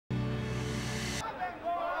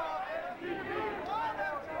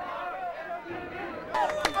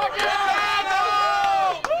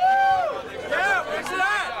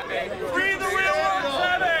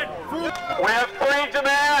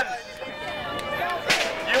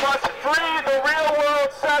the real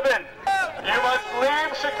world 7. You must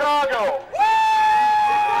leave Chicago.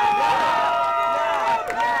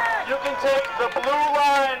 You can take the blue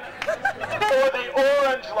line or the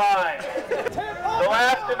orange line. The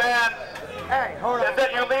last demand is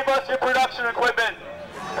that you leave us your production equipment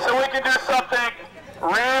so we can do something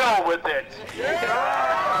real with it.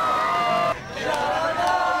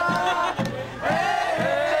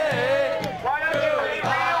 Why don't you leave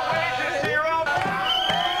real wages here?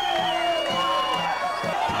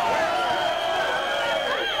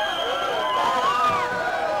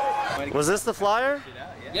 Was this the flyer?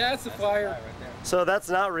 Yeah, it's the flyer. So that's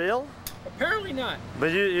not real? Apparently not.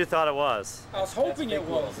 But you thought it was? I was hoping it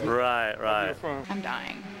was. Right, right. I'm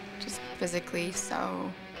dying. Just physically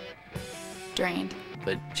so drained.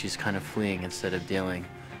 But she's kind of fleeing instead of dealing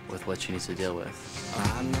with what she needs to deal with.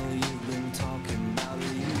 I know you've been talking